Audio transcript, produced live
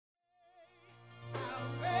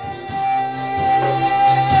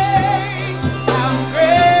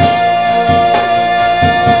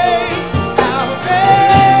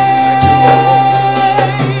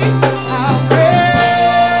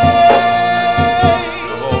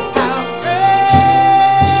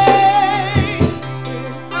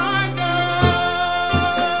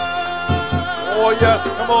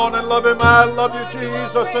love you,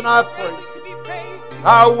 Jesus, and I praise you.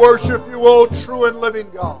 I worship you, O true and living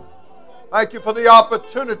God. Thank you for the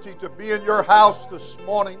opportunity to be in your house this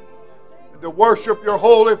morning and to worship your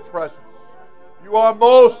holy presence. You are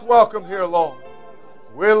most welcome here, Lord.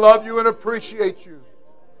 We love you and appreciate you.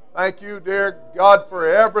 Thank you, dear God, for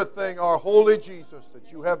everything, our holy Jesus,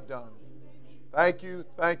 that you have done. Thank you,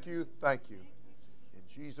 thank you, thank you. In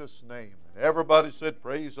Jesus' name. And everybody said,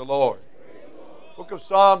 praise the Lord. Praise the Lord. Book of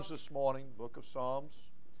Psalms this morning. Book of Psalms.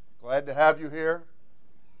 Glad to have you here.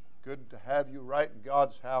 Good to have you right in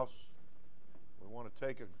God's house. We want to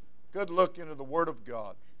take a good look into the Word of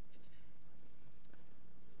God.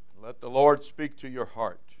 Let the Lord speak to your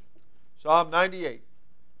heart. Psalm 98.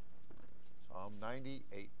 Psalm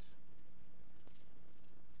 98.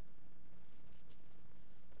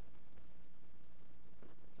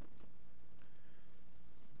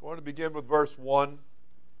 I'm going to begin with verse 1.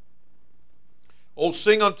 Oh,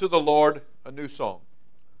 sing unto the Lord a new song,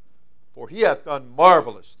 for he hath done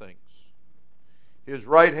marvelous things. His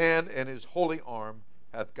right hand and his holy arm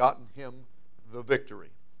hath gotten him the victory.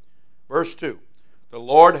 Verse 2. The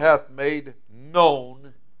Lord hath made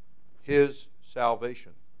known his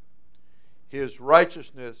salvation. His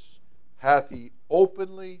righteousness hath he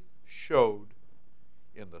openly showed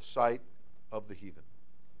in the sight of the heathen.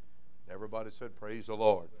 Everybody said, praise the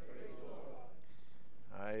Lord. Praise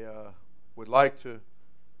the Lord. I would like to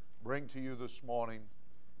bring to you this morning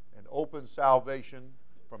an open salvation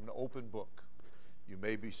from an open book. You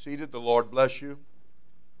may be seated. The Lord bless you.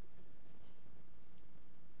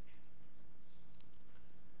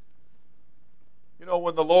 You know,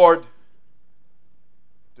 when the Lord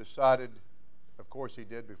decided, of course he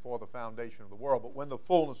did before the foundation of the world, but when the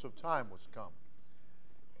fullness of time was come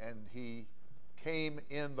and he came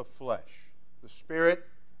in the flesh, the Spirit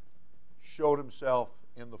showed himself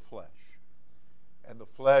in the flesh. And the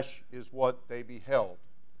flesh is what they beheld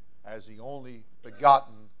as the only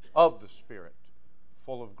begotten of the Spirit,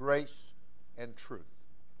 full of grace and truth.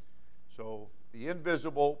 So the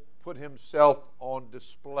invisible put himself on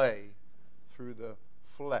display through the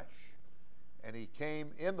flesh. And he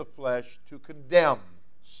came in the flesh to condemn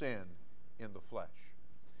sin in the flesh.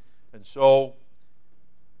 And so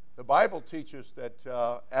the Bible teaches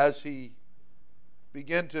that as he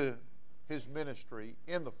began his ministry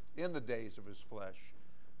in the days of his flesh,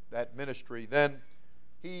 that ministry, then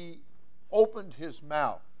he opened his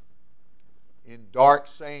mouth in dark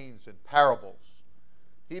sayings and parables.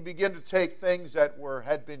 He began to take things that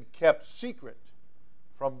had been kept secret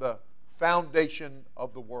from the foundation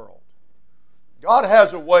of the world. God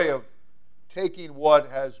has a way of taking what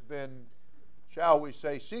has been, shall we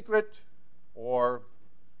say, secret or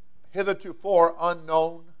hitherto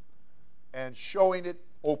unknown and showing it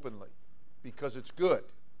openly because it's good.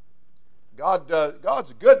 God's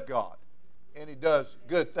a good God, and he does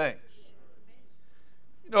good things.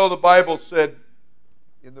 You know, the Bible said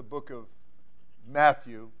in the book of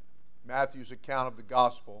Matthew's account of the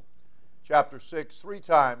gospel, chapter 6, 3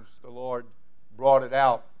 times the Lord brought it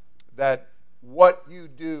out that what you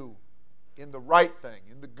do in the right thing,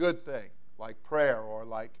 in the good thing, like prayer or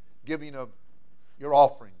like giving of your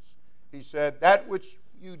offerings, he said, that which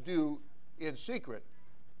you do in secret,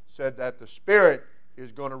 said that the Spirit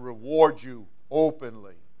is going to reward you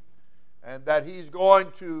openly. And that he's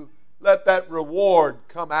going to let that reward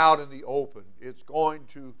come out in the open.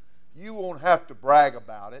 You won't have to brag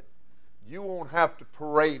about it. You won't have to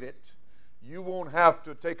parade it. You won't have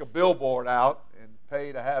to take a billboard out and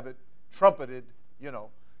pay to have it trumpeted,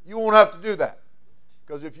 You won't have to do that.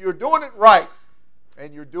 Because if you're doing it right,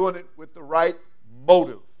 and you're doing it with the right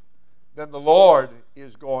motive, then the Lord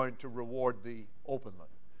is going to reward thee openly.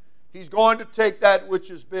 He's going to take that which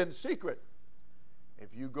has been secret.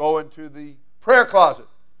 If you go into the prayer closet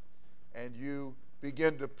and you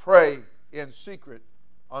begin to pray in secret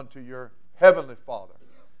unto your heavenly Father,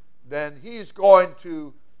 then he's going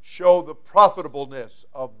to show the profitableness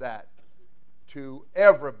of that to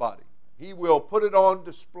everybody. He will put it on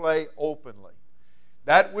display openly.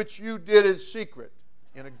 That which you did in secret,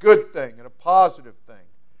 in a good thing, in a positive thing,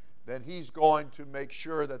 then he's going to make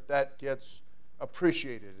sure that that gets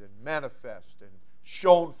appreciated and manifest and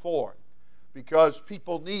shown forth, because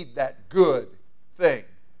people need that good thing.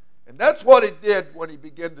 And that's what he did when he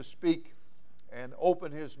began to speak and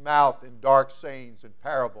open his mouth in dark sayings and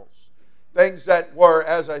parables. Things that were,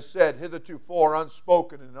 as I said, hitherto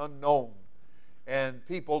unspoken and unknown. And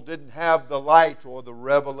people didn't have the light or the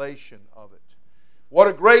revelation of it. What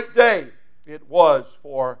a great day it was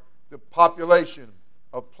for the population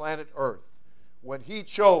of planet Earth when he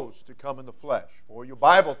chose to come in the flesh. For your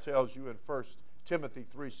Bible tells you in 1 Timothy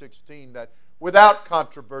 3:16 that without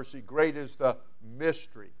controversy, great is the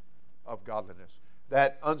mystery of godliness.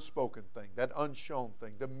 That unspoken thing, that unshown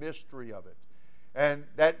thing, the mystery of it. And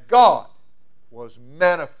that God was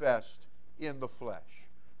manifest in the flesh.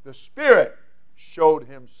 The Spirit showed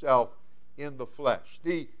himself in the flesh.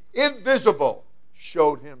 The invisible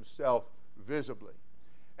showed himself visibly.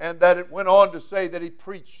 And that it went on to say that he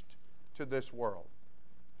preached to this world.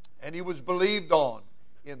 And he was believed on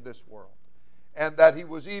in this world. And that he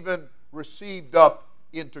was even received up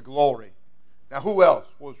into glory. Now, who else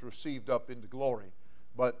was received up into glory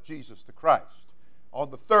but Jesus the Christ? On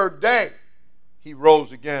the third day, he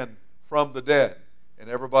rose again from the dead. And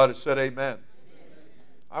everybody said amen.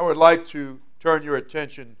 I would like to turn your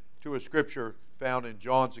attention to a scripture found in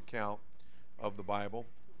John's account of the Bible.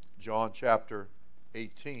 John chapter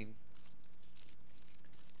 18.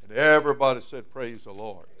 And everybody said, praise the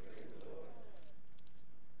Lord.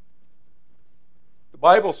 The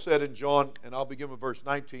Bible said in John, and I'll begin with verse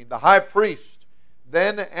 19, the high priest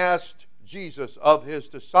then asked Jesus of his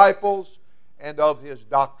disciples and of his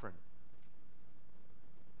doctrine.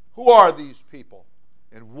 Who are these people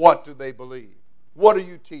and what do they believe? What are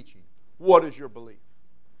you teaching? What is your belief?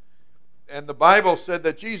 And the Bible said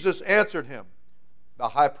that Jesus answered him, the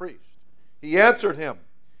high priest. He answered him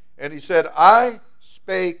and he said, I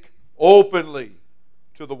spake openly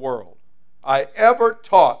to the world. I ever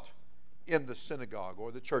taught in the synagogue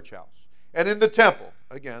or the church house and in the temple,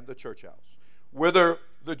 again the church house, whither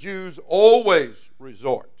the Jews always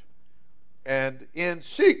resort. And in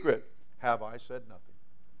secret have I said nothing.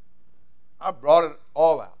 I brought it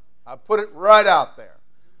all out. I put it right out there.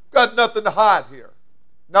 Got nothing to hide here.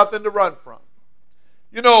 Nothing to run from.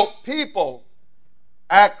 You know, people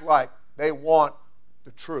act like they want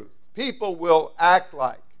the truth. People will act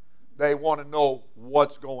like they want to know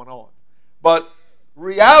what's going on. But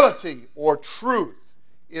reality or truth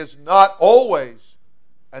is not always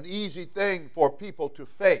an easy thing for people to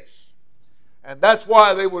face. And that's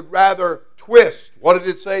why they would rather twist. What did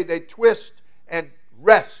it say? They twist and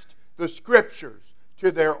wrest the scriptures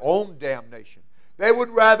to their own damnation. They would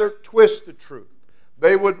rather twist the truth.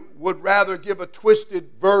 They would rather give a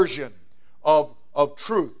twisted version of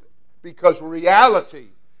truth, because reality,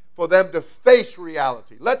 for them to face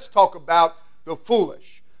reality. Let's talk about the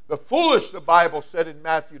foolish. The foolish, the Bible said in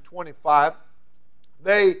Matthew 25,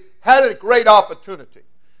 they had a great opportunity.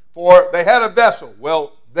 For they had a vessel.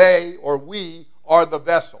 Well, they or we are the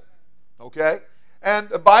vessel. Okay? And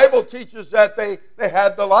the Bible teaches that they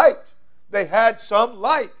had the light. They had some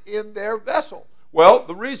light in their vessel. Well,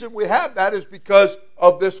 the reason we have that is because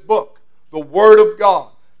of this book, the Word of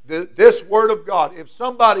God. This Word of God. If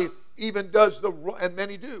somebody even does and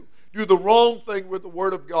many do the wrong thing with the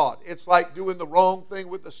Word of God, it's like doing the wrong thing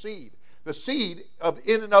with the seed. The seed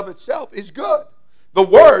in and of itself is good. The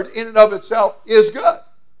Word in and of itself is good.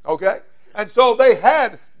 Okay? And so they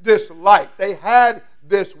had this light. They had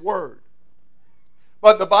this Word.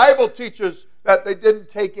 But the Bible teaches that they didn't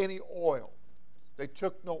take any oil. They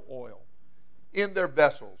took no oil in their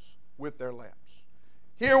vessels with their lamps.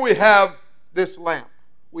 Here we have this lamp.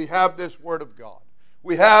 We have this Word of God.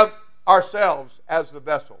 We have ourselves as the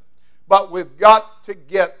vessel. But we've got to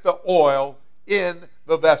get the oil in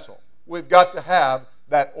the vessel. We've got to have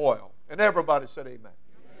that oil. And everybody said amen. Amen.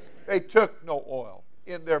 They took no oil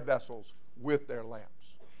in their vessels with their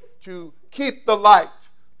lamps. To keep the light,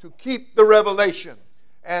 to keep the revelation,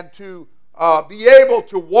 and to be able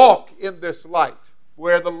to walk in this light,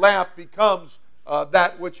 where the lamp becomes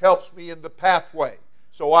that which helps me in the pathway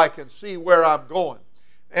so I can see where I'm going.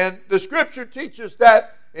 And the Scripture teaches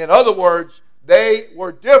that, in other words, they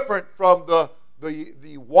were different from the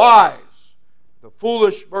wise, the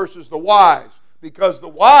foolish versus the wise. Because the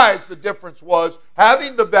wise, the difference was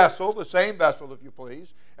having the vessel, the same vessel if you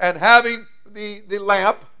please, and having the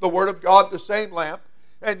lamp, the Word of God, the same lamp.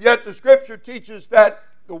 And yet the Scripture teaches that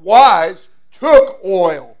the wise took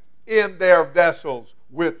oil in their vessels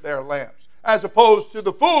with their lamps. As opposed to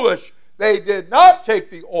the foolish, they did not take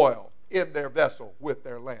the oil in their vessel with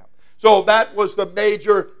their lamp. So that was the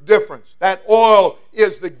major difference. That oil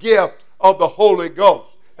is the gift of the Holy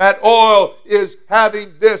Ghost. That oil is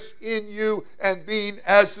having this in you and being,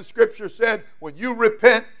 as the Scripture said, when you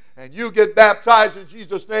repent and you get baptized in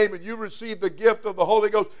Jesus' name and you receive the gift of the Holy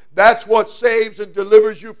Ghost, that's what saves and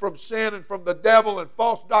delivers you from sin and from the devil and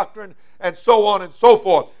false doctrine and so on and so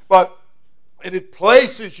forth. And it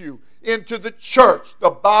places you into the church, the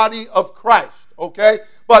body of Christ, okay?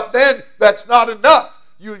 But then that's not enough.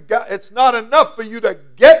 It's not enough for you to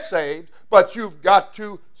get saved, but you've got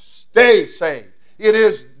to stay saved. It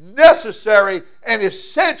is necessary and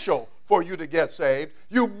essential for you to get saved.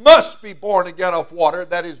 You must be born again of water,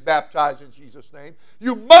 that is baptized in Jesus' name.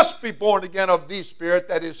 You must be born again of the Spirit,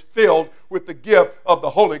 that is filled with the gift of the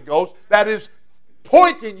Holy Ghost, that is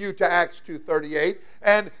pointing you to Acts 2:38.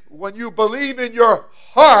 And when you believe in your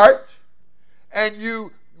heart, and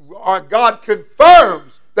God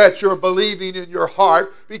confirms that you're believing in your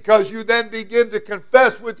heart, because you then begin to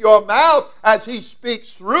confess with your mouth as He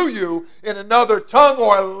speaks through you in another tongue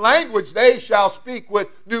or a language. They shall speak with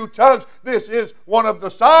new tongues. This is one of the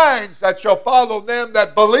signs that shall follow them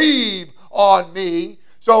that believe on me.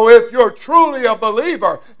 So if you're truly a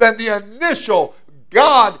believer, then the initial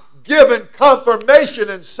God-given confirmation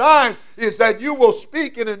and sign is that you will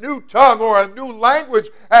speak in a new tongue or a new language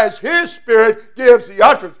as His Spirit gives the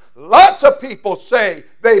utterance. Lots of people say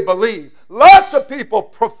they believe. Lots of people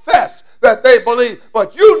profess that they believe.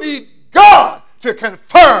 But you need God to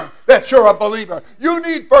confirm that you're a believer. You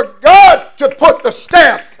need for God to put the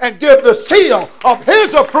stamp and give the seal of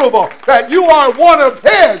His approval that you are one of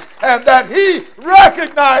His and that He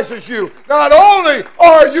recognizes you. Not only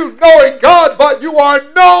are you knowing God, but you are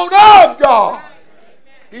known of God.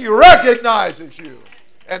 He recognizes you.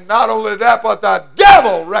 And not only that, but the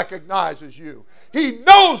devil recognizes you. He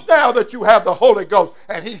knows now that you have the Holy Ghost,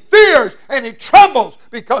 and he fears and he trembles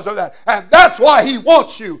because of that. And that's why he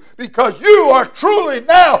wants you, because you are truly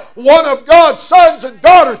now one of God's sons and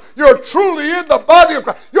daughters. You're truly in the body of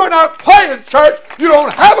Christ. You're not playing church. You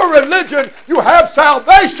don't have a religion. You have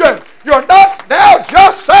salvation. You're not now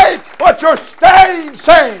just saved, but you're staying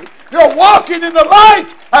saved. You're walking in the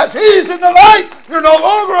light as He's in the light. You're no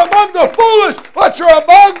longer among the foolish, but you're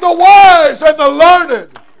among the wise and the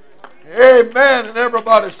learned. Amen. And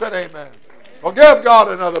everybody said amen. Well, give God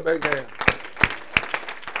another big hand.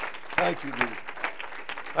 Thank you, Jesus.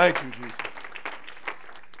 Thank you, Jesus.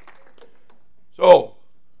 So,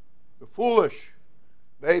 the foolish,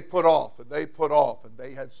 they put off, and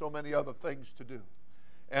they had so many other things to do.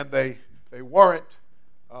 And they weren't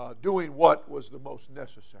doing what was the most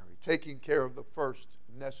necessary, taking care of the first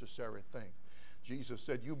necessary thing. Jesus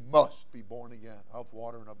said, you must be born again of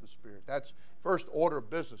water and of the Spirit. That's first order of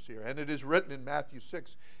business here. And it is written in Matthew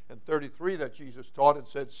 6:33 that Jesus taught and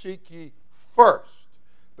said, seek ye first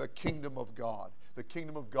the kingdom of God. The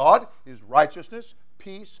kingdom of God is righteousness,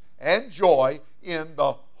 peace, and joy in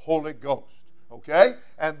the Holy Ghost. Okay?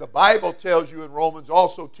 And the Bible tells you in Romans,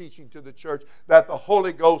 also teaching to the church, that the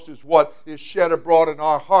Holy Ghost is what is shed abroad in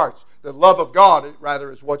our hearts. The love of God,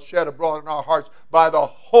 rather, is what's shed abroad in our hearts by the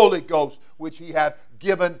Holy Ghost, which He hath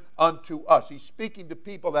given unto us. He's speaking to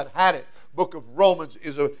people that had it. Book of Romans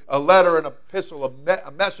is a letter, an epistle,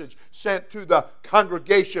 a message sent to the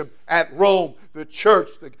congregation at Rome, the church,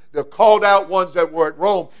 the called out ones that were at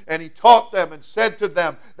Rome. And he taught them and said to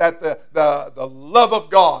them that the love of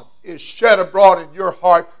God is shed abroad in your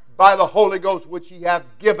heart by the Holy Ghost, which He hath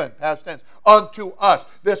given, past tense, unto us.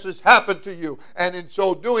 This has happened to you. And in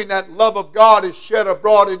so doing, that love of God is shed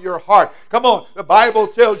abroad in your heart. Come on, the Bible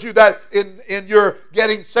tells you that in your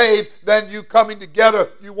getting saved, then you coming together,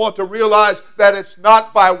 you want to realize that it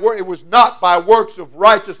was not by works of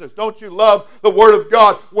righteousness. Don't you love the Word of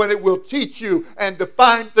God when it will teach you and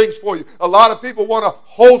define things for you? A lot of people want to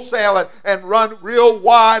wholesale it and run real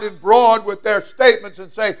wide and broad with their statements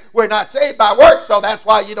and say, we're not saved by works, so that's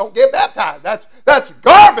why you don't get baptized. That's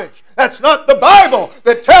garbage. That's not the Bible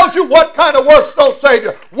that tells you what kind of works don't save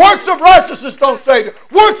you. Works of righteousness don't save you.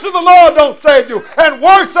 Works of the law don't save you. And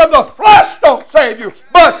works of the flesh don't save you.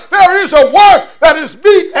 But there is a work that is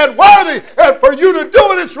meet and worthy. And for you to do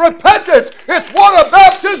it, it's repentance. It's one of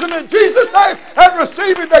baptism in Jesus' name and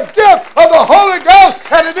receiving the gift of the Holy Ghost.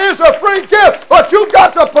 And it is a free gift. But you've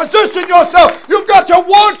got to position yourself. You've got to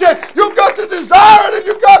want it. You've got to desire it. And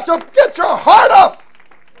you've got to get your heart up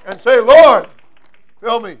and say, Lord,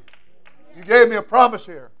 fill me. You gave me a promise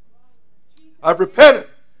here. I've repented.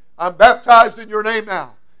 I'm baptized in your name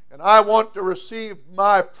now. And I want to receive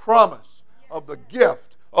my promise of the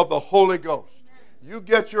gift of the Holy Ghost. You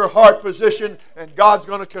get your heart positioned, and God's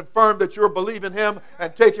going to confirm that you're believing Him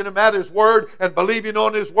and taking Him at His word and believing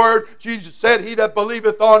on His word. Jesus said, he that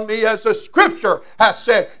believeth on me, as the Scripture has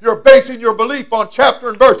said. You're basing your belief on chapter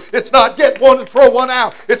and verse. It's not get one and throw one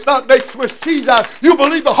out. It's not make Swiss cheese out. You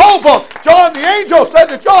believe the whole book. John the angel said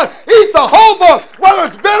to John, eat the whole book, whether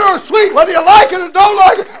it's bitter or sweet, whether you like it or don't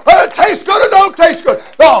like it, whether it tastes good or don't taste good.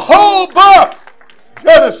 The whole book,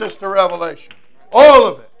 Genesis to Revelation, all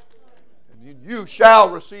of it. You shall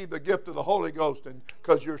receive the gift of the Holy Ghost, and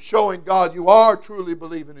because you're showing God you are truly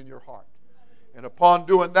believing in your heart. And upon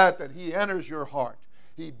doing that, He enters your heart.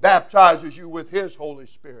 He baptizes you with His Holy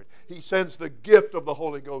Spirit. He sends the gift of the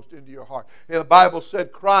Holy Ghost into your heart. And the Bible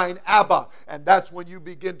said, crying, Abba. And that's when you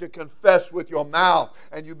begin to confess with your mouth,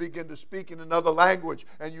 and you begin to speak in another language,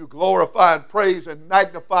 and you glorify and praise and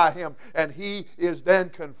magnify Him. And He is then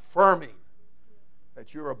confirming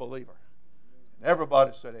that you're a believer. And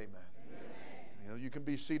everybody said amen. You can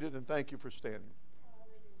be seated, and thank you for standing.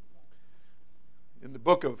 In the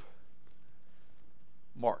book of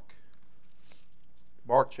Mark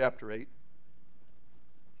chapter 8,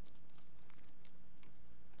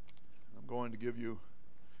 I'm going to give you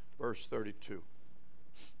verse 32.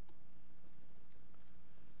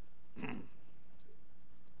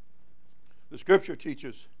 The scripture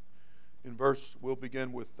teaches we'll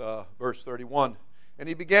begin with verse 31. And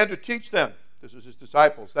He began to teach them, this is His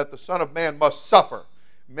disciples, that the Son of Man must suffer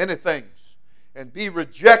many things and be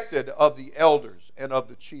rejected of the elders and of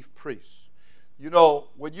the chief priests. You know,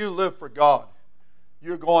 when you live for God,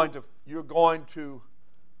 you're going to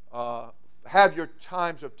have your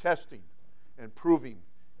times of testing and proving,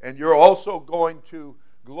 and you're also going to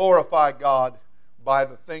glorify God by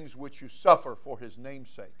the things which you suffer for His name's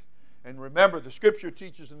sake. And remember, the scripture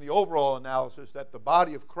teaches in the overall analysis that the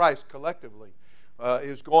body of Christ collectively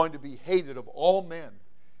is going to be hated of all men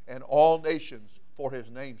and all nations for His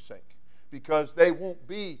name's sake. Because they won't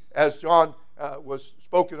be, as John was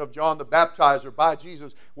spoken of, John the Baptizer by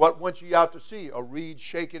Jesus, what went ye out to see? A reed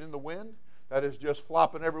shaken in the wind? That is just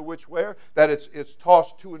flopping every which way? That it's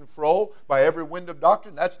tossed to and fro by every wind of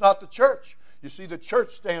doctrine? That's not the church. You see, the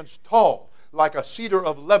church stands tall like a cedar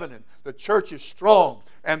of Lebanon. The church is strong,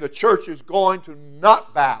 and the church is going to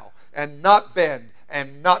not bow and not bend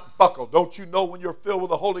and not buckle. Don't you know when you're filled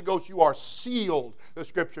with the Holy Ghost, you are sealed, the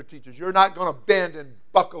scripture teaches. You're not going to bend and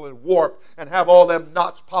buckle and warp and have all them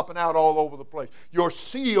knots popping out all over the place. You're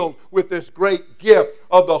sealed with this great gift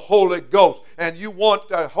of the Holy Ghost. And you want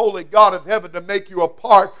the holy God of heaven to make you a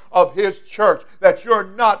part of His church. That you're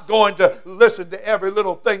not going to listen to every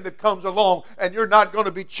little thing that comes along. And you're not going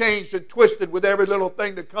to be changed and twisted with every little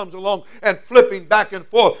thing that comes along and flipping back and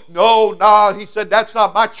forth. No, He said, that's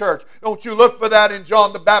not my church. Don't you look for that in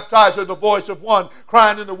John the Baptizer, the voice of one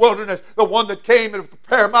crying in the wilderness, the one that came and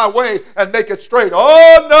prepare my way and make it straight.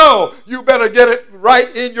 Oh no, you better get it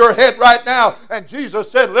right in your head right now. And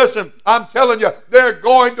Jesus said, listen, I'm telling you, they're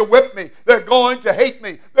going to whip me. They're going to hate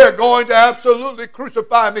me. They're going to absolutely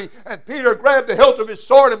crucify me. And Peter grabbed the hilt of his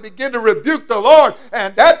sword and began to rebuke the Lord.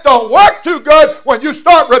 And that don't work too good when you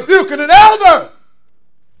start rebuking an elder.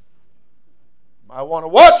 I want to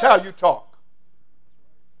watch how you talk.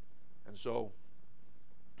 And so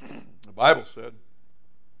the Bible said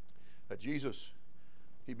that Jesus,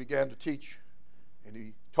 He began to teach, and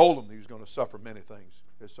He told them He was going to suffer many things.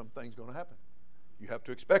 There's some things going to happen. You have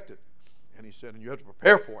to expect it. And He said, and you have to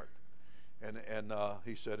prepare for it. And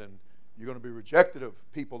He said, and you're going to be rejected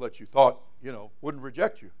of people that you thought, wouldn't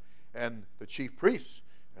reject you. And the chief priests,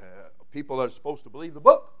 people that are supposed to believe the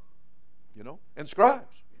book, and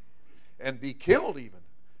scribes. And be killed even.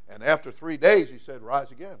 And after 3 days, He said,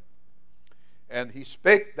 rise again. And He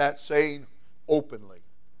spake that saying openly.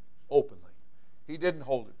 Openly. He didn't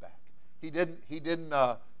hold it back. He didn't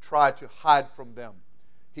try to hide from them.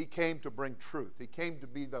 He came to bring truth. He came to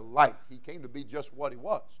be the light. He came to be just what He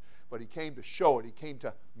was. But He came to show it. He came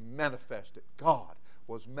to manifest it. God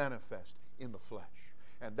was manifest in the flesh.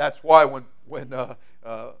 And that's why when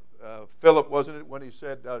Philip, wasn't it, when he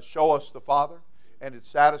said, show us the Father, and it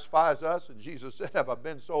satisfies us. And Jesus said, have I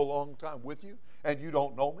been so long time with you, and you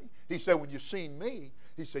don't know me? He said, when you've seen me,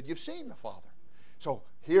 He said, you've seen the Father. So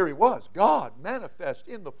here He was, God manifest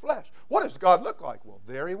in the flesh. What does God look like? Well,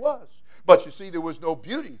 there He was. But you see, there was no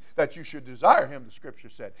beauty that you should desire Him, the scripture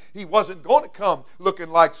said. He wasn't going to come looking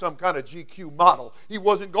like some kind of GQ model. He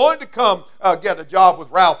wasn't going to come get a job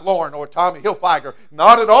with Ralph Lauren or Tommy Hilfiger.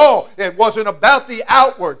 Not at all. It wasn't about the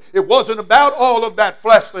outward. It wasn't about all of that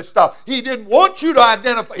fleshly stuff. He didn't want you to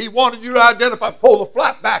identify. He wanted you to identify, pull the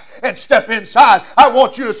flap back and step inside. I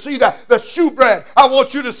want you to see the shewbread. I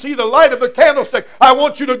want you to see the light of the candlestick. I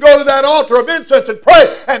want you to go to that altar of incense and pray,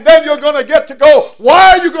 and then you're going to get to go.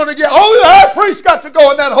 Why are you going to get? Only the high priest got to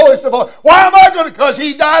go in that holiest of holies. Why am I going to? Because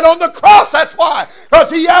He died on the cross. That's why.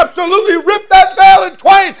 Because He absolutely ripped that veil in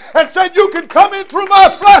twain and said, you can come in through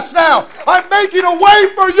my flesh now. I'm making a way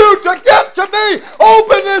for you to get to me.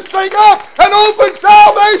 Open this thing up and open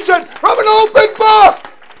salvation from an open book.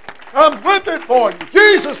 I'm with it for you.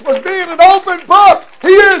 Jesus was being an open book.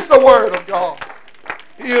 He is the Word of God.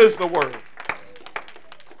 He is the Word.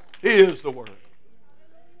 He is the Word.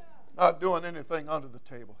 Not doing anything under the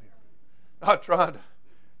table here. Not trying to,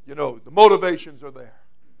 the motivations are there.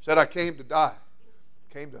 Said I came to die.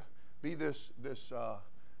 Came to be this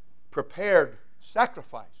prepared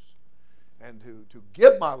sacrifice and to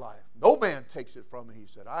give my life. No man takes it from me, he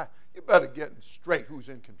said. You better get straight who's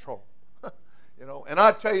in control. And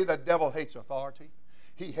I tell you, that devil hates authority.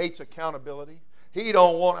 He hates accountability. He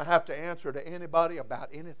don't want to have to answer to anybody about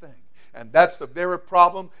anything. And that's the very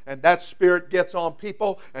problem. And that spirit gets on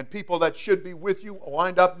people. And people that should be with you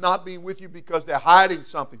wind up not being with you because they're hiding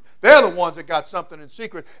something. They're the ones that got something in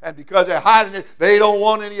secret. And because they're hiding it, they don't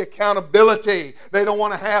want any accountability. They don't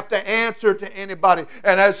want to have to answer to anybody.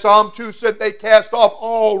 And as Psalm 2 said, they cast off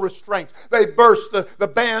all restraints. They burst the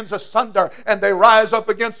bands asunder. And they rise up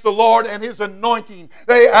against the Lord and His anointing.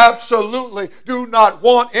 They absolutely do not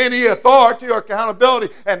want any authority or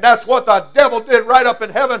accountability. And that's what the devil did right up in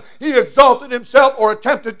heaven. He exalted himself, or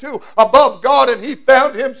attempted to, above God, and he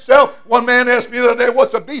found himself. One man asked me the other day,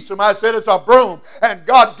 what's a besom? I said, it's a broom. And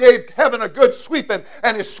God gave heaven a good sweeping,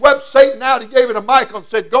 and He swept Satan out. He gave it to Michael and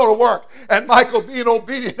said, go to work. And Michael, being an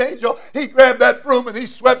obedient angel, he grabbed that broom and he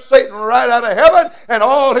swept Satan right out of heaven, and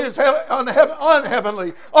all his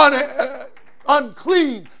unheavenly,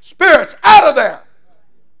 unclean spirits out of there.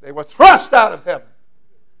 They were thrust out of heaven.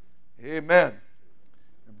 Amen.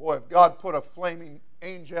 And boy, if God put a flaming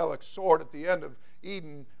angelic sword at the end of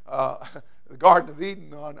Eden, the Garden of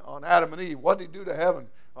Eden, on Adam and Eve, what did He do to heaven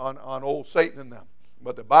on old Satan and them?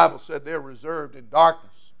 But the Bible said they're reserved in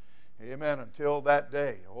darkness. Amen. Until that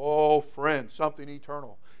day. Oh, friend, something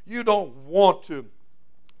eternal. You don't want to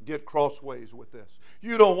get crossways with this.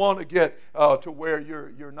 You don't want to get to where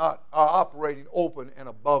you're not operating open and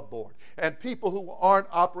above board. And people who aren't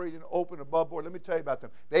operating open and above board, let me tell you about them.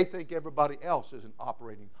 They think everybody else isn't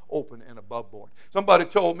operating open and above board. Somebody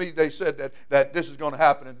told me, they said that this is going to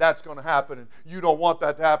happen and that's going to happen and you don't want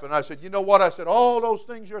that to happen. I said, you know what? I said, all those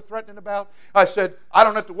things you're threatening about, I said, I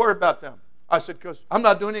don't have to worry about them. I said, because I'm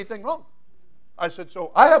not doing anything wrong. I said,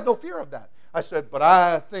 so I have no fear of that. I said, but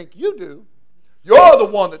I think you do. You're the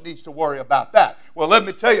one that needs to worry about that. Well, let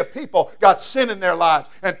me tell you, people got sin in their lives,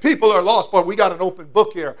 and people are lost. But we got an open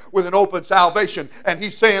book here with an open salvation. And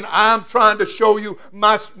He's saying, I'm trying to show you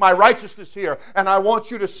my righteousness here. And I want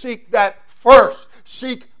you to seek that first.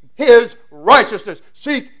 Seek His righteousness.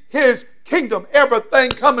 Seek His kingdom, everything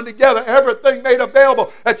coming together, everything made available,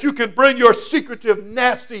 that you can bring your secretive,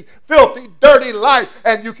 nasty, filthy, dirty life,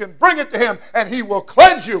 and you can bring it to Him, and He will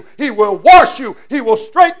cleanse you, He will wash you, He will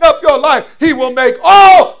straighten up your life, He will make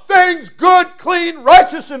all things good, clean,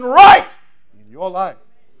 righteous, and right in your life.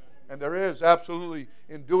 And there is absolutely,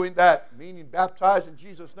 in doing that, meaning baptized in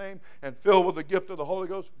Jesus' name and filled with the gift of the Holy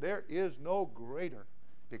Ghost, there is no greater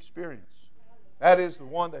experience. That is the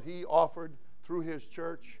one that He offered through His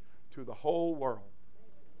church to the whole world.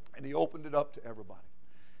 And He opened it up to everybody.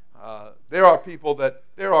 There are people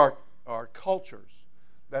there are cultures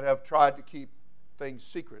that have tried to keep things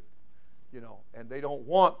secret, and they don't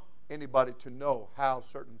want anybody to know how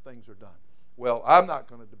certain things are done. Well, I'm not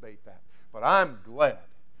going to debate that, but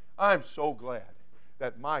I'm so glad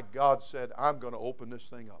that my God said, I'm going to open this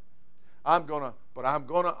thing up. I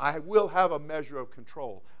will have a measure of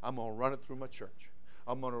control. I'm going to run it through my church.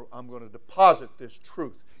 I'm going to deposit this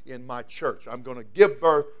truth in my church. I'm going to give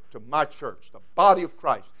birth to my church, the body of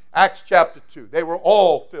Christ. Acts chapter 2. They were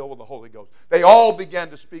all filled with the Holy Ghost. They all began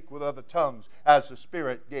to speak with other tongues as the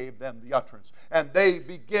Spirit gave them the utterance. And they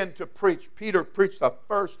began to preach. Peter preached the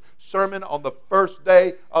first sermon on the first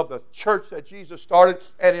day of the church that Jesus started.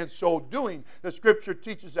 And in so doing, the Scripture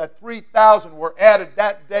teaches that 3,000 were added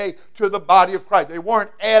that day to the body of Christ. They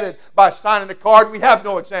weren't added by signing a card. We have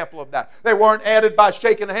no example of that. They weren't added by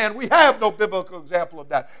shaking a hand. We have no biblical example of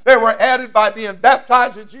that. They were added by being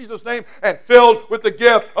baptized in Jesus' name and filled with the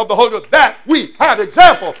gift of the Holy Ghost. That we have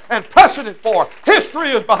example and precedent for. History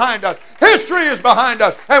is behind us. History is behind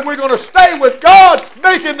us. And we're going to stay with God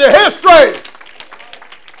making the history.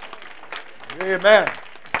 Amen.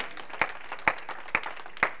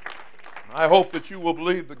 I hope that you will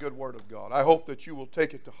believe the good word of God. I hope that you will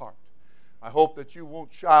take it to heart. I hope that you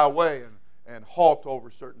won't shy away and halt over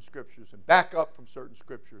certain scriptures and back up from certain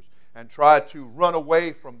scriptures and try to run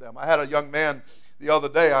away from them. I had a young man the other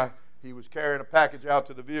day. He was carrying a package out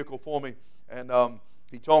to the vehicle for me, and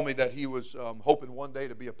he told me that he was hoping one day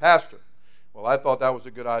to be a pastor. Well, I thought that was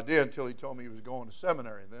a good idea until he told me he was going to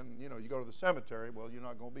seminary. Then, you go to the cemetery, well, you're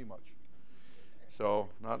not going to be much. So,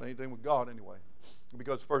 not anything with God anyway.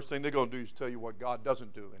 Because the first thing they're going to do is tell you what God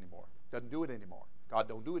doesn't do anymore. Doesn't do it anymore. God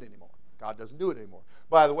don't do it anymore. God doesn't do it anymore.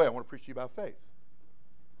 By the way, I want to preach to you about faith.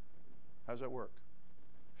 How does that work?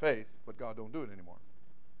 Faith, but God don't do it anymore.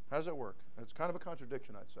 How does that work? It's kind of a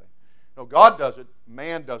contradiction, I'd say. No, God does it.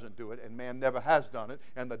 Man doesn't do it, and man never has done it,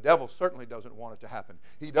 and the devil certainly doesn't want it to happen.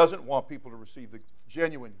 He doesn't want people to receive the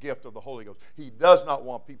genuine gift of the Holy Ghost. He does not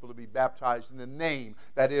want people to be baptized in the name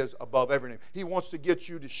that is above every name. He wants to get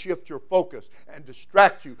you to shift your focus and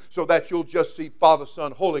distract you so that you'll just see Father,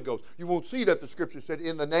 Son, Holy Ghost. You won't see that the Scripture said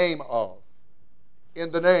in the name of.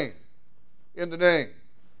 In the name. In the name.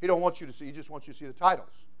 He don't want you to see. He just wants you to see the titles.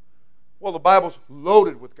 Well, the Bible's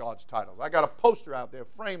loaded with God's titles. I got a poster out there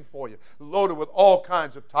framed for you, loaded with all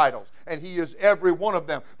kinds of titles, and He is every one of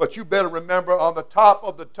them. But you better remember, on the top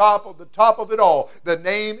of the top of the top of it all, the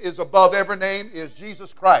name is above every name, is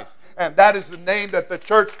Jesus Christ. And that is the name that the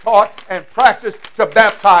church taught and practiced to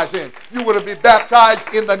baptize in. You would be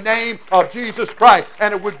baptized in the name of Jesus Christ,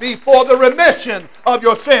 and it would be for the remission of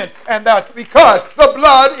your sins. And that's because the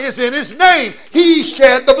blood is in His name. He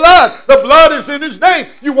shed the blood. The blood is in His name.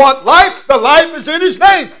 You want life? The life is in His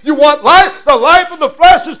name. You want life? The life of the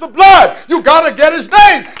flesh is the blood. You got to get His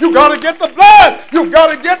name. You got to get the blood. You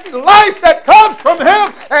got to get the life that comes from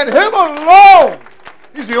Him and Him alone.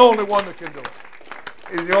 He's the only one that can do it.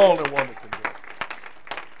 He's the only one that can do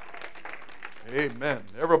it. Amen.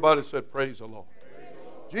 Everybody said, praise the Lord.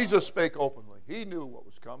 Jesus spake openly. He knew what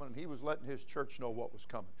was coming, and He was letting His church know what was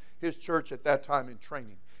coming. His church at that time in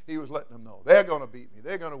training, He was letting them know, they're going to beat me.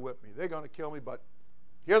 They're going to whip me. They're going to kill me, but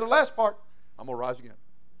hear the last part. I'm going to rise again.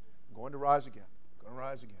 I'm going to rise again. I'm going to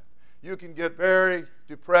rise again. You can get very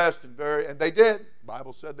depressed and they did. The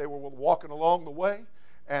Bible said they were walking along the way,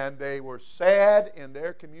 and they were sad in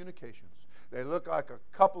their communications. They looked like a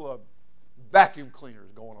couple of vacuum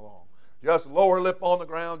cleaners going along. Just lower lip on the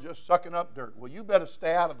ground, just sucking up dirt. Well, you better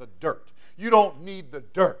stay out of the dirt. You don't need the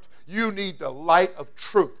dirt. You need the light of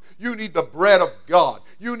truth. You need the bread of God.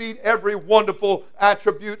 You need every wonderful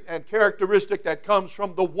attribute and characteristic that comes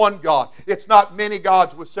from the one God. It's not many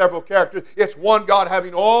gods with several characters. It's one God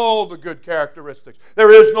having all the good characteristics.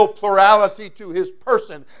 There is no plurality to His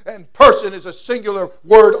person, and person is a singular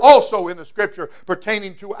word also in the Scripture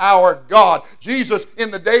pertaining to our God. Jesus,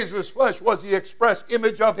 in the days of His flesh, was the express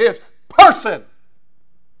image of His person,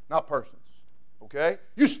 not persons. Okay?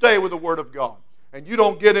 You stay with the Word of God. And you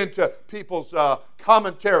don't get into people's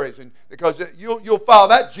commentaries, and because you'll follow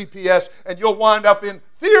that GPS and you'll wind up in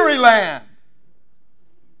theory land.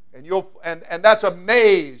 And that's a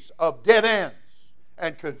maze of dead ends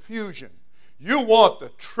and confusion. You want the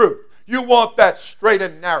truth. You want that straight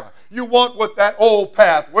and narrow. You want what that old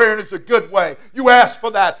path, wherein is a good way. You ask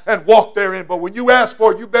for that and walk therein. But when you ask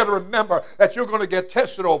for it, you better remember that you're going to get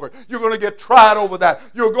tested over it. You're going to get tried over that.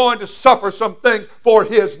 You're going to suffer some things for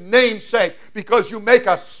His name's sake, because you make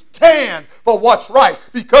a stand for what's right,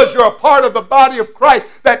 because you're a part of the body of Christ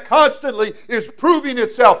that constantly is proving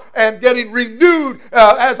itself and getting renewed,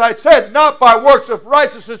 as I said, not by works of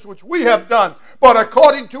righteousness which we have done, but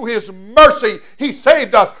according to His mercy He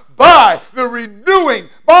saved us by the renewing,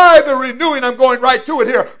 I'm going right to it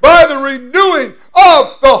here, by the renewing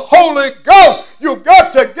of the Holy Ghost. You've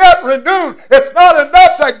got to get renewed. It's not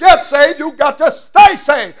enough to get saved. You've got to stay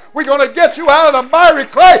saved. We're going to get you out of the miry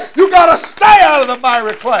clay. You've got to stay out of the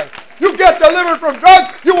miry clay. You get delivered from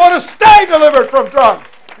drugs. You want to stay delivered from drugs.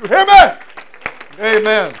 You hear me?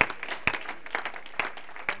 Amen.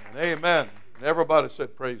 And amen. And everybody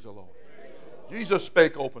said, praise the Lord. Jesus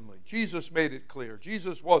spake openly. Jesus made it clear.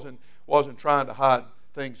 Jesus wasn't trying to hide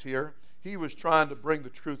things here. He was trying to bring the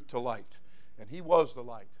truth to light. And He was the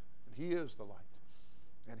light. And He is the light.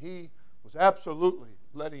 And He was absolutely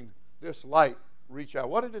letting this light reach out.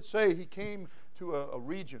 What did it say? He came to a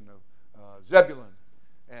region of Zebulun.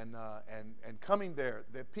 And coming there,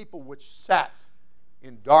 the people which sat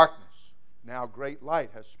in darkness, now great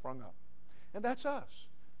light has sprung up. And that's us.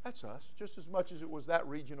 That's us. Just as much as it was that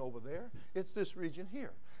region over there, it's this region here.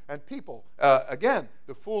 And people, again,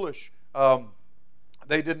 the foolish,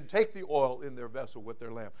 they didn't take the oil in their vessel with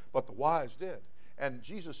their lamp, but the wise did. And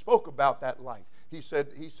Jesus spoke about that light. He said,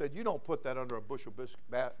 you don't put that under a bushel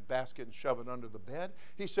basket and shove it under the bed.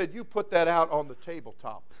 He said, you put that out on the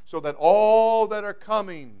tabletop so that all that are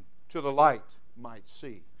coming to the light might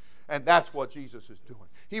see. And that's what Jesus is doing.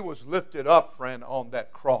 He was lifted up, friend, on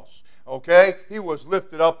that cross. Okay? He was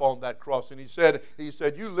lifted up on that cross. And he said,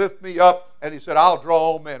 you lift me up. And He said, I'll draw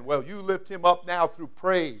all men. Well, you lift Him up now through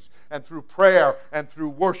praise and through prayer and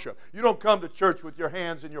through worship. You don't come to church with your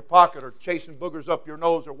hands in your pocket or chasing boogers up your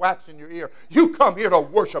nose or waxing your ear. You come here to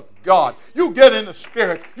worship God. You get in the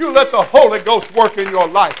Spirit. You let the Holy Ghost work in your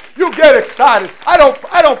life. You get excited. I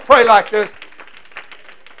don't pray like this.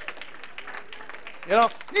 You know,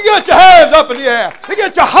 you get your hands up in the air. You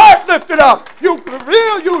get your heart lifted up. You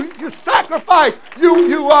sacrifice. You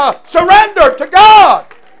surrender to God.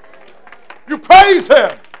 You praise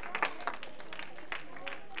Him.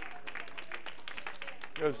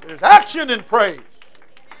 action in praise.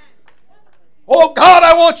 Oh, God,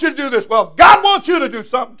 I want you to do this. Well, God wants you to do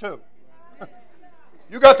something too.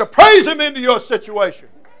 You got to praise Him into your situation.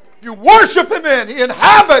 You worship Him in. He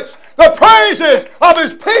inhabits the praises of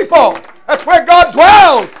His people. That's where God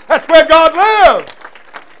dwells. That's where God lives.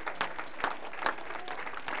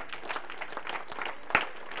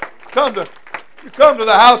 You come to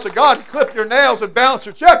the house of God and clip your nails and balance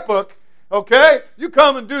your checkbook. Okay? You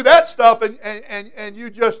come and do that stuff and you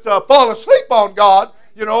just fall asleep on God.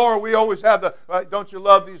 You know, or we always have the, don't you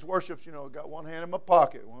love these worships? You know, got one hand in my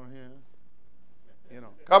pocket, one hand. You know,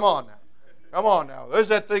 come on now. Come on now. There's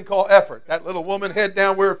that thing called effort. That little woman head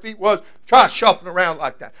down where her feet was, try shuffling around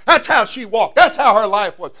like that. That's how she walked. That's how her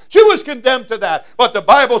life was. She was condemned to that. But the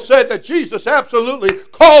Bible said that Jesus absolutely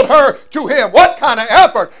called her to Him. What kind of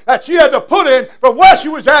effort that she had to put in from where she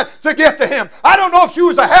was at to get to Him. I don't know if she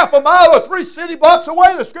was a half a mile or 3 city blocks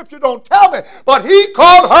away. The Scripture don't tell me. But He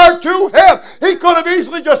called her to Him. He could have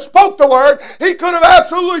easily just spoke the word. He could have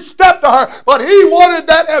absolutely stepped to her. But He wanted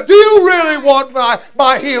that. Do you really want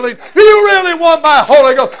my healing? Do you really want my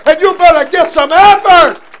Holy Ghost? And you better get some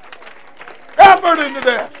effort into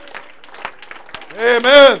this.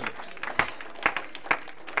 Amen.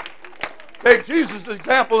 Take Jesus'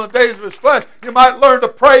 example in the days of His flesh. You might learn to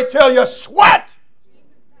pray till you sweat.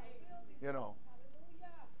 You know.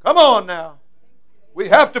 Come on now. We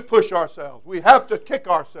have to push ourselves. We have to kick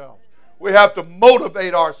ourselves. We have to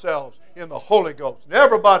motivate ourselves in the Holy Ghost. And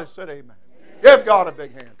everybody said amen. Give God a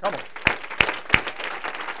big hand. Come on.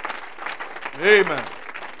 Amen.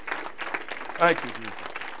 Thank you, Jesus.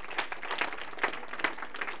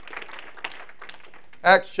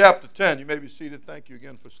 Acts chapter 10. You may be seated. Thank you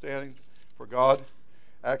again for standing for God.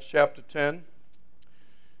 Acts chapter 10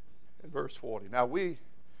 and verse 40. Now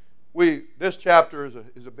this chapter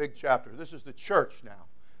is a big chapter. This is the church now.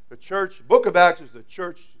 The church, the book of Acts is the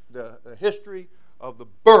church, the history of the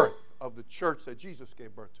birth of the church that Jesus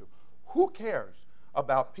gave birth to. Who cares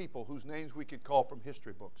about people whose names we could call from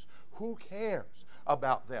history books? Who cares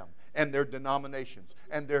about them and their denominations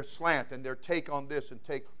and their slant and their take on this and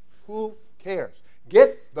take? Who cares?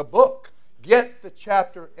 Get the book. Get the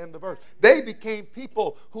chapter and the verse. They became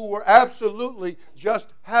people who were absolutely just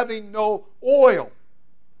having no oil.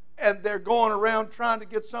 And they're going around trying to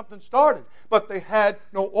get something started. But they had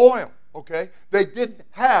no oil. Okay? They didn't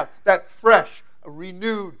have that fresh,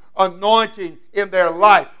 renewed anointing in their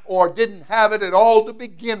life, or didn't have it at all to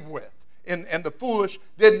begin with. And the foolish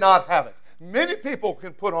did not have it. Many people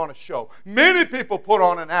can put on a show. Many people put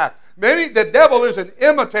on an act. The devil is an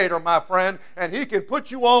imitator, my friend, and he can put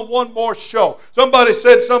you on one more show. Somebody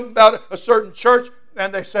said something about a certain church,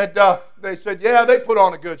 and they said, yeah, they put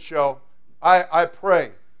on a good show. I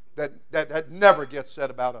pray that never gets said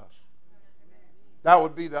about us. That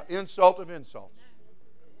would be the insult of insults.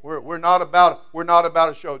 We're not about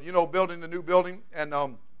a show. You know, building the new building, and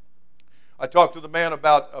I talked to the man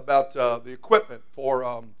about the equipment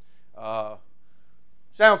for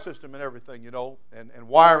sound system and everything, you know, and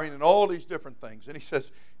wiring and all these different things. And he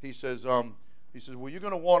says, well, you're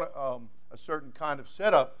going to want a certain kind of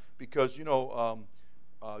setup because you know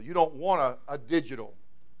you don't want a digital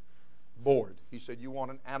board. He said, you want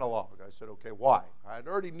an analog. I said, okay, why? I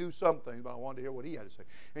already knew some things, but I wanted to hear what he had to say.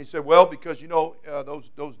 And he said, well, because, you know,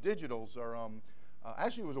 those digitals are,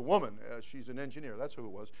 actually it was a woman. She's an engineer. That's who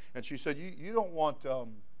it was. And she said, you don't want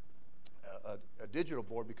a digital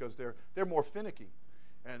board because they're more finicky.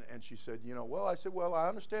 And she said, you know, well, I said, well, I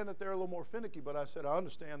understand that they're a little more finicky, but I said, I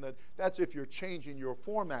understand that that's if you're changing your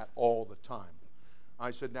format all the time.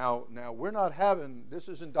 I said, now we're not having, this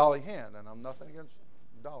isn't Dolly Hand, and I'm nothing against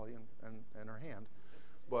Dolly and her hand,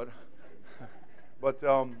 but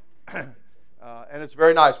and it's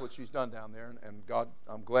very nice what she's done down there, and God,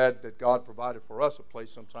 I'm glad that God provided for us a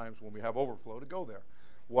place sometimes when we have overflow to go there.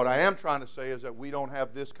 What I am trying to say is that we don't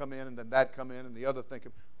have this come in and then that come in and the other thing.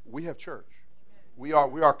 We have church. We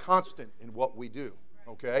are constant in what we do.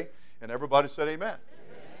 Okay, and everybody said amen.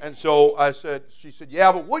 And so she said,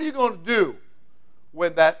 yeah, but what are you going to do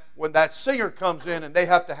when that singer comes in and they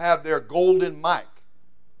have to have their golden mic?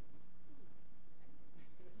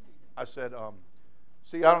 I said,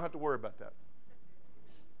 see, I don't have to worry about that.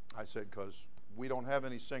 I said, because we don't have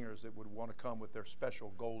any singers that would want to come with their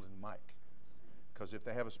special golden mic. Because if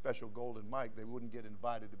they have a special golden mic, they wouldn't get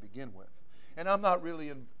invited to begin with. And I'm not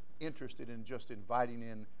really interested in just inviting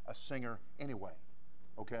in a singer anyway.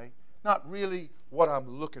 Okay? Not really what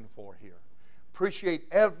I'm looking for here. Appreciate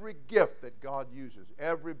every gift that God uses,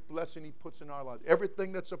 every blessing He puts in our lives,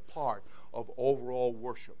 everything that's a part of overall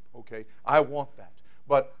worship. Okay? I want that.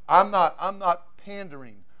 But I'm not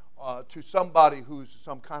pandering to somebody who's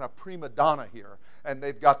some kind of prima donna here, and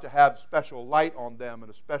they've got to have special light on them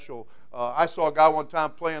and a special. I saw a guy one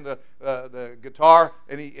time playing the guitar,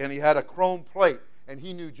 and he had a chrome plate, and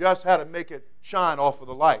he knew just how to make it shine off of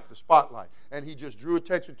the light, the spotlight, and he just drew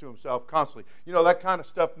attention to himself constantly. You know, that kind of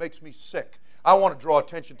stuff makes me sick. I want to draw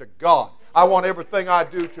attention to God. I want everything I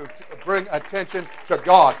do to bring attention to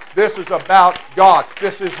God. This is about God.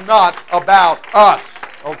 This is not about us.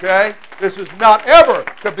 Okay? This is not ever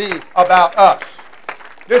to be about us.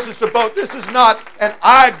 This is not an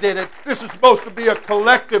I did it. This is supposed to be a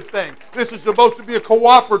collective thing. This is supposed to be a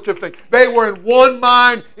cooperative thing. They were in one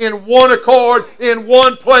mind, in one accord, in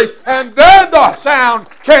one place. And then the sound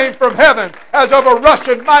came from heaven as of a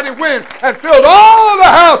rushing mighty wind and filled all the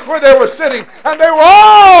house where they were sitting. And they were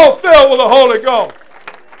all filled with the Holy Ghost.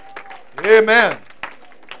 Amen.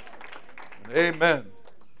 And amen.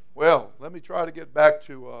 Well, let me try to get back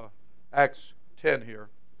to Acts 10 here.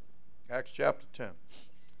 Acts chapter 10.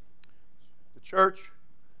 The church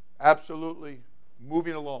absolutely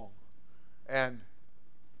moving along. And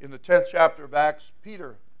in the 10th chapter of Acts,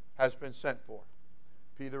 Peter has been sent for.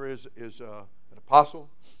 Peter is an apostle,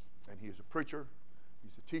 and he is a preacher,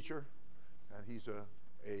 he's a teacher, and he's a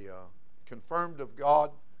confirmed of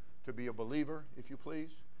God to be a believer, if you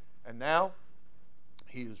please. And now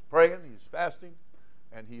he is praying, he is fasting,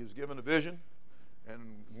 and he is given a vision,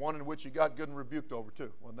 and one in which he got good and rebuked over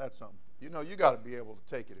too. Well, that's something. You know, you got to be able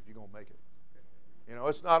to take it if you're going to make it. You know,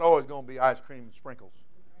 it's not always going to be ice cream and sprinkles,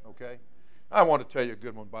 okay? I want to tell you a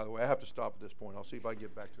good one, by the way. I have to stop at this point. I'll see if I can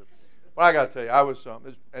get back to it. But I got to tell you, I was,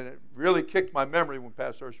 and it really kicked my memory when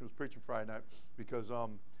Pastor Urshan was preaching Friday night, because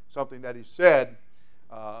something that he said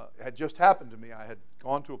had just happened to me. I had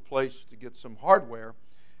gone to a place to get some hardware,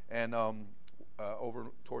 and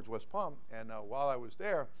over towards West Palm, and while I was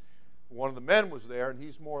there, one of the men was there, and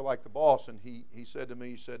he's more like the boss, and he said to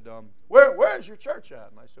me, he said, where is your church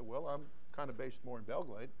at? And I said, well, I'm kind of based more in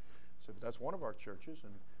Belglade. I said, but that's one of our churches.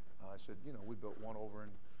 And I said, you know, we built one over in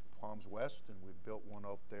Palms West, and we built one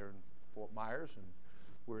up there in Fort Myers, and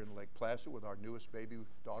we're in Lake Placid with our newest baby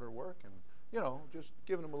daughter work, and, you know, just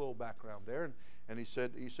giving him a little background there. And he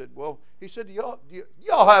said, do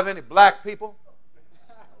y'all have any black people?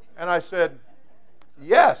 And I said,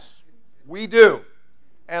 yes, we do.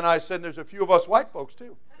 And I said, there's a few of us white folks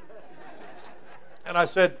too. And I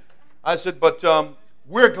said, but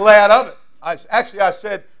we're glad of it. I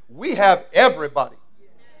said, we have everybody.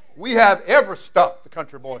 We have every stuff, the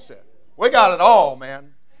country boy said. We got it all,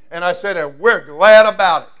 man. And I said, and we're glad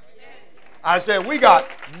about it. I said, we got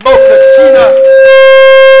mochaccino.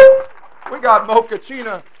 We got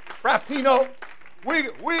mochaccino frappino.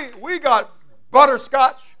 We got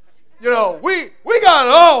butterscotch. You know, we got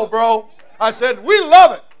it all, bro. I said, we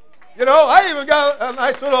love it. You know, I even got a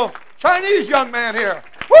nice little Chinese young man here.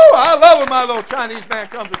 Woo, I love when my little Chinese man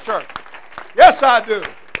comes to church. Yes, I do.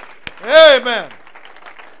 Amen.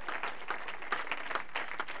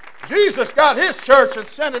 Jesus got his church and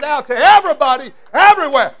sent it out to everybody,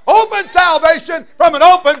 everywhere. Open salvation from an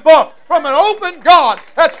open book, from an open God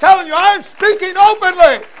that's telling you, I'm speaking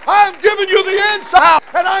openly. I'm giving you the inside,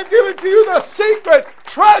 and I'm giving to you the secret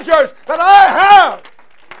treasures that I have.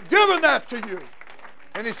 Given that to you.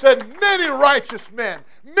 And he said, many righteous men,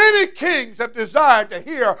 many kings have desired to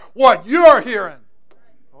hear what you're hearing.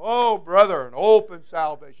 Oh, brother, an open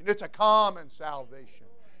salvation. It's a common salvation.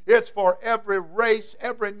 It's for every race,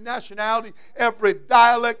 every nationality, every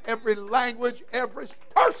dialect, every language, every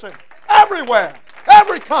person, everywhere,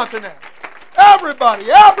 every continent, everybody,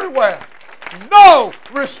 everywhere. No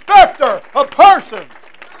respecter of person.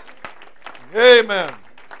 Amen.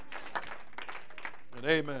 And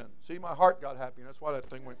amen. See, my heart got happy, and that's why that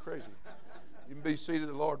thing went crazy. You can be seated.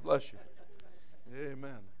 The Lord bless you.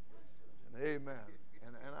 Amen. And amen.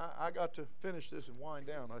 And I got to finish this and wind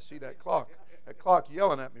down. I see that clock. That clock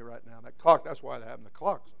yelling at me right now. That clock, that's why they're having the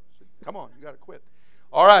clock. Said, come on, you got to quit.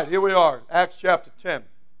 All right, here we are. Acts chapter 10.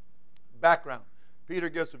 Background. Peter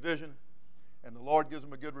gets a vision, and the Lord gives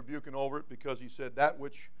him a good rebuking over it, because he said, that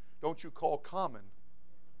which don't you call common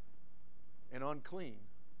and unclean,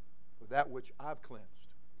 but that which I've cleansed.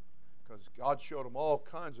 Because God showed him all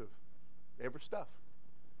kinds of every stuff.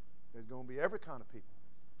 There's going to be every kind of people.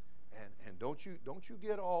 And don't you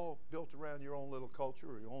get all built around your own little culture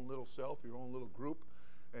or your own little self, your own little group,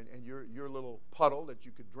 and your little puddle that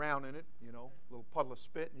you could drown in it, you know, a little puddle of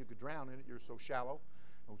spit and you could drown in it. You're so shallow.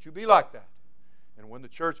 Don't you be like that. And when the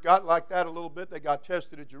church got like that a little bit, they got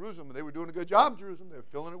tested at Jerusalem, and they were doing a good job in Jerusalem. They were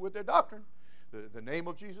filling it with their doctrine, the name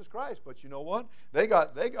of Jesus Christ. But you know what? They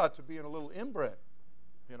got to being a little inbred,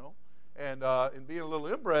 you know. And in being a little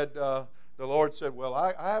inbred, the the Lord said, well,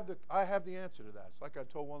 I have the answer to that. It's like I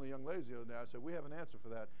told one of the young ladies the other day. I said, we have an answer for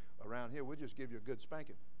that around here. We'll just give you a good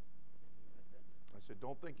spanking. I said,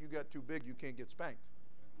 don't think you got too big, you can't get spanked.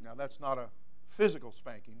 Now, that's not a physical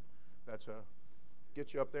spanking. That's a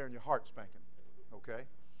get you up there in your heart spanking. Okay?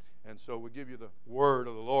 And so we give you the word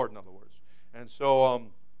of the Lord, in other words. And so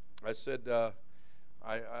I said,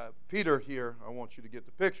 Peter here, I want you to get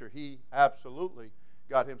the picture. He absolutely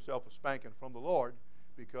got himself a spanking from the Lord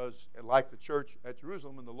because, like the church at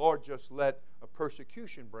Jerusalem, and the Lord just let a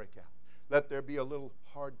persecution break out. Let there be a little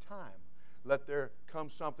hard time. Let there come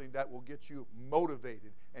something that will get you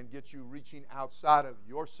motivated and get you reaching outside of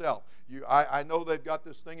yourself. I know they've got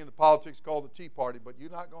this thing in the politics called the Tea Party, but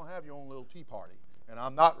you're not going to have your own little tea party. And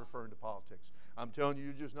I'm not referring to politics. I'm telling you,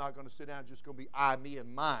 you're just not going to sit down. It's just going to be I, me,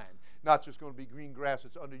 and mine. Not just going to be green grass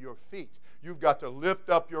that's under your feet. You've got to lift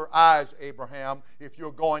up your eyes, Abraham, if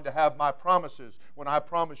you're going to have my promises. When I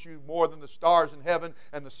promise you more than the stars in heaven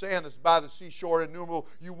and the sand that's by the seashore innumerable,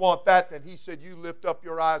 you want that, then he said you lift up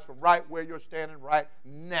your eyes from right where you're standing right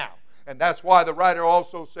now. And that's why the writer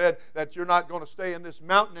also said that you're not going to stay in this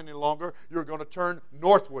mountain any longer. You're going to turn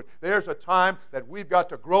northward. There's a time that we've got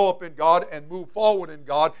to grow up in God and move forward in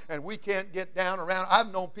God, and we can't get down around.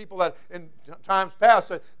 I've known people that in times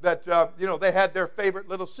past that they had their favorite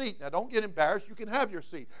little seat. Now, don't get embarrassed. You can have your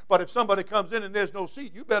seat. But if somebody comes in and there's no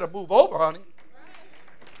seat, you better move over, honey.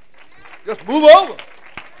 Just move over.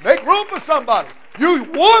 Make room for somebody. You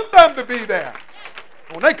want them to be there.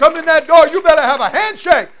 When they come in that door, you better have a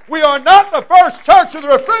handshake. We are not the first church of the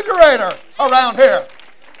refrigerator around here.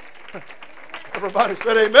 Everybody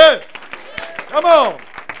said amen. Come on.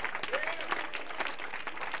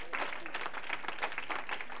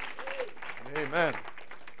 Amen.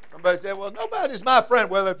 Somebody said, well, nobody's my friend.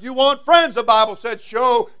 Well, if you want friends, the Bible said,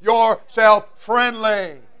 show yourself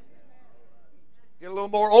friendly. Get a little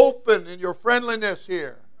more open in your friendliness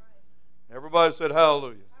here. Everybody said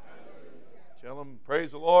hallelujah. Tell them,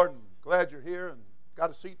 praise the Lord, and glad you're here, and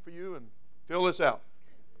got a seat for you, and fill this out.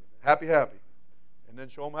 Happy, happy. And then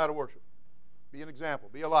show them how to worship. Be an example.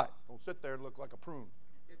 Be a light. Don't sit there and look like a prune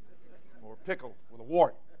or a pickle with a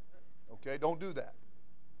wart. Okay? Don't do that.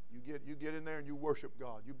 You get in there and you worship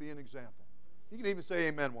God. You be an example. You can even say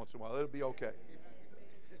amen once in a while. It'll be okay.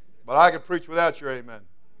 But I can preach without your amen.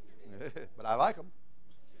 But I like them.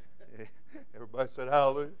 Everybody said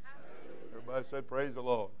hallelujah. Everybody said praise the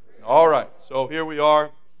Lord. All right, so here we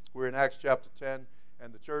are. We're in Acts chapter 10,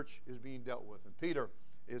 and the church is being dealt with. And Peter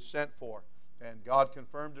is sent for, and God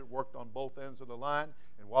confirmed it, worked on both ends of the line.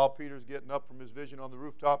 And while Peter's getting up from his vision on the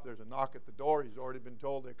rooftop, there's a knock at the door. He's already been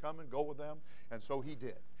told they're coming, go with them. And so he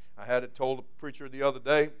did. I had it told a preacher the other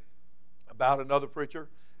day about another preacher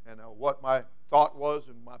and what my thought was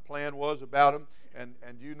and my plan was about him. And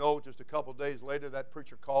you know, just a couple days later, that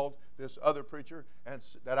preacher called this other preacher and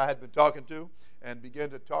that I had been talking to and began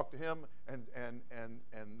to talk to him. And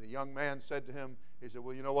the young man said to him, he said,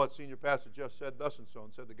 well, you know what, Senior Pastor just said thus and so,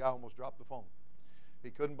 and said the guy almost dropped the phone. He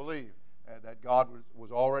couldn't believe that God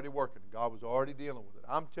was already working. God was already dealing with it.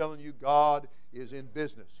 I'm telling you, God is in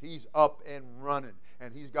business. He's up and running,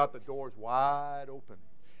 and he's got the doors wide open.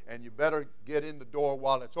 And you better get in the door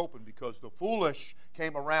while it's open, because the foolish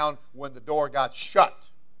came around when the door got shut.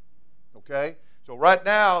 Okay? So right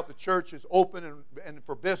now, the church is open and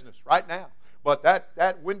for business right now. But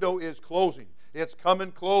that window is closing. It's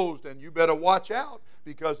coming closed, and you better watch out,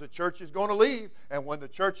 because the church is going to leave. And when the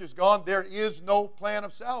church is gone, there is no plan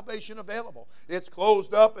of salvation available. It's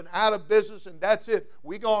closed up and out of business, and that's it.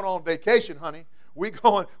 We going on vacation, honey. We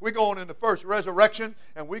going in the first resurrection,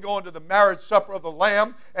 and we going to the marriage supper of the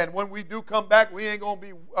Lamb. And when we do come back, we ain't going to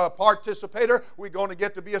be a participator. We're going to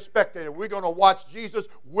get to be a spectator. We're going to watch Jesus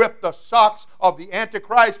whip the socks of the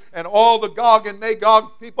Antichrist and all the Gog and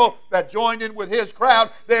Magog people that joined in with his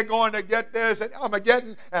crowd. They're going to get theirs at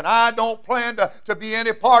Armageddon, and I don't plan to be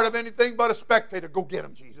any part of anything but a spectator. Go get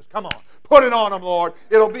him, Jesus. Come on. Put it on him, Lord.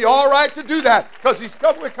 It'll be all right to do that, because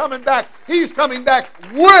we're coming back. He's coming back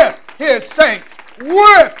with his saints.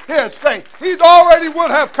 With his saints. He already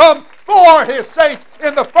would have come for his saints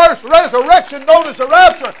in the first resurrection known as the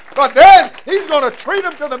rapture. But then he's going to treat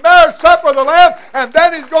them to the marriage supper of the Lamb, and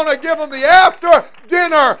then he's going to give them the after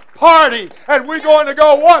dinner party. And we're going to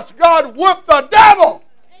go watch God whip the devil.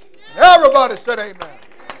 And everybody said amen.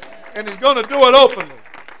 And he's going to do it openly.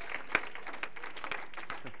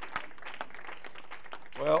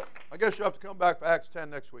 Well, I guess you'll have to come back for Acts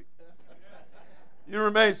 10 next week. You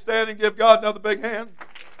remain standing. Give God another big hand.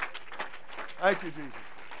 Thank you, Jesus.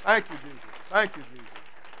 Thank you, Jesus. Thank you, Jesus.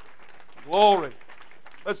 Glory.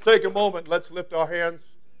 Let's take a moment. Let's lift our hands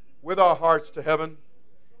with our hearts to heaven,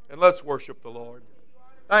 and let's worship the Lord.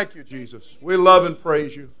 Thank you, Jesus. We love and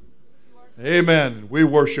praise you. Amen. We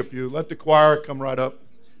worship you. Let the choir come right up.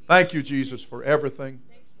 Thank you, Jesus, for everything.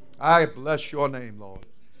 I bless your name, Lord.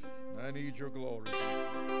 I need your glory.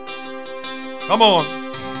 Come on.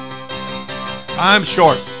 I'm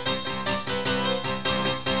short.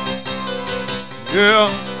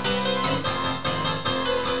 Yeah.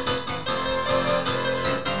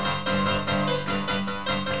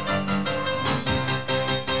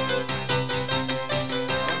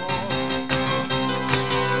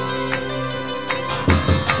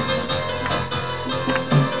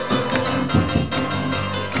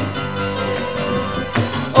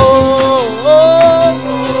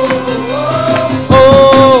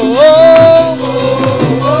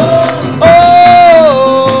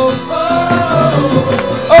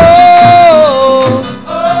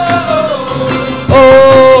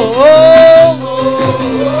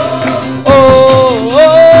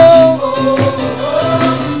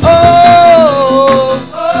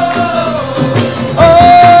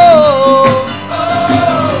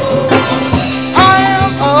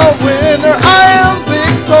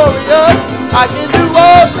 I can do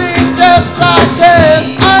all things, yes I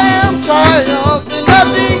can. I am triumphant,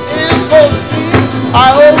 nothing is holding me.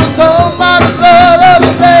 I overcome by the blood of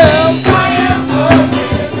the Lamb.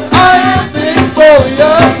 I am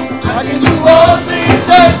victorious. I can do all things,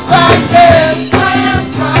 yes I can. I am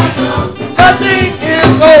triumphant, nothing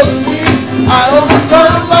is holding me. I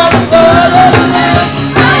overcome by the blood of the Lamb.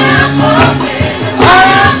 I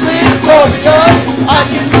am victorious. I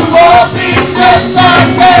can do all things, yes I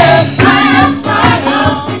can.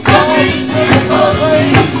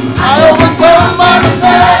 I overcome by the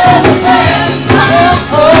blood of the Lamb. I am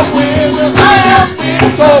a winner. I am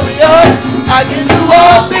victorious. I can do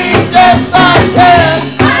all things, yes I can.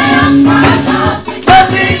 I am triumphant.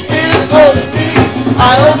 Nothing is holding me.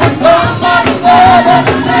 I overcome by the blood of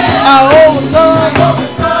the Lamb. I overcome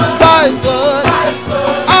by His blood.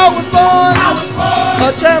 I was born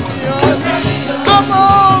a champion.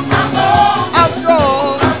 I'm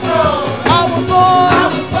strong. I was born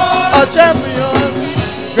a champion.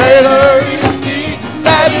 Greater is He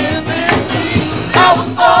that is in me. I was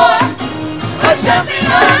born a champion.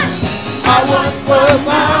 I once was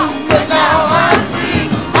bound, but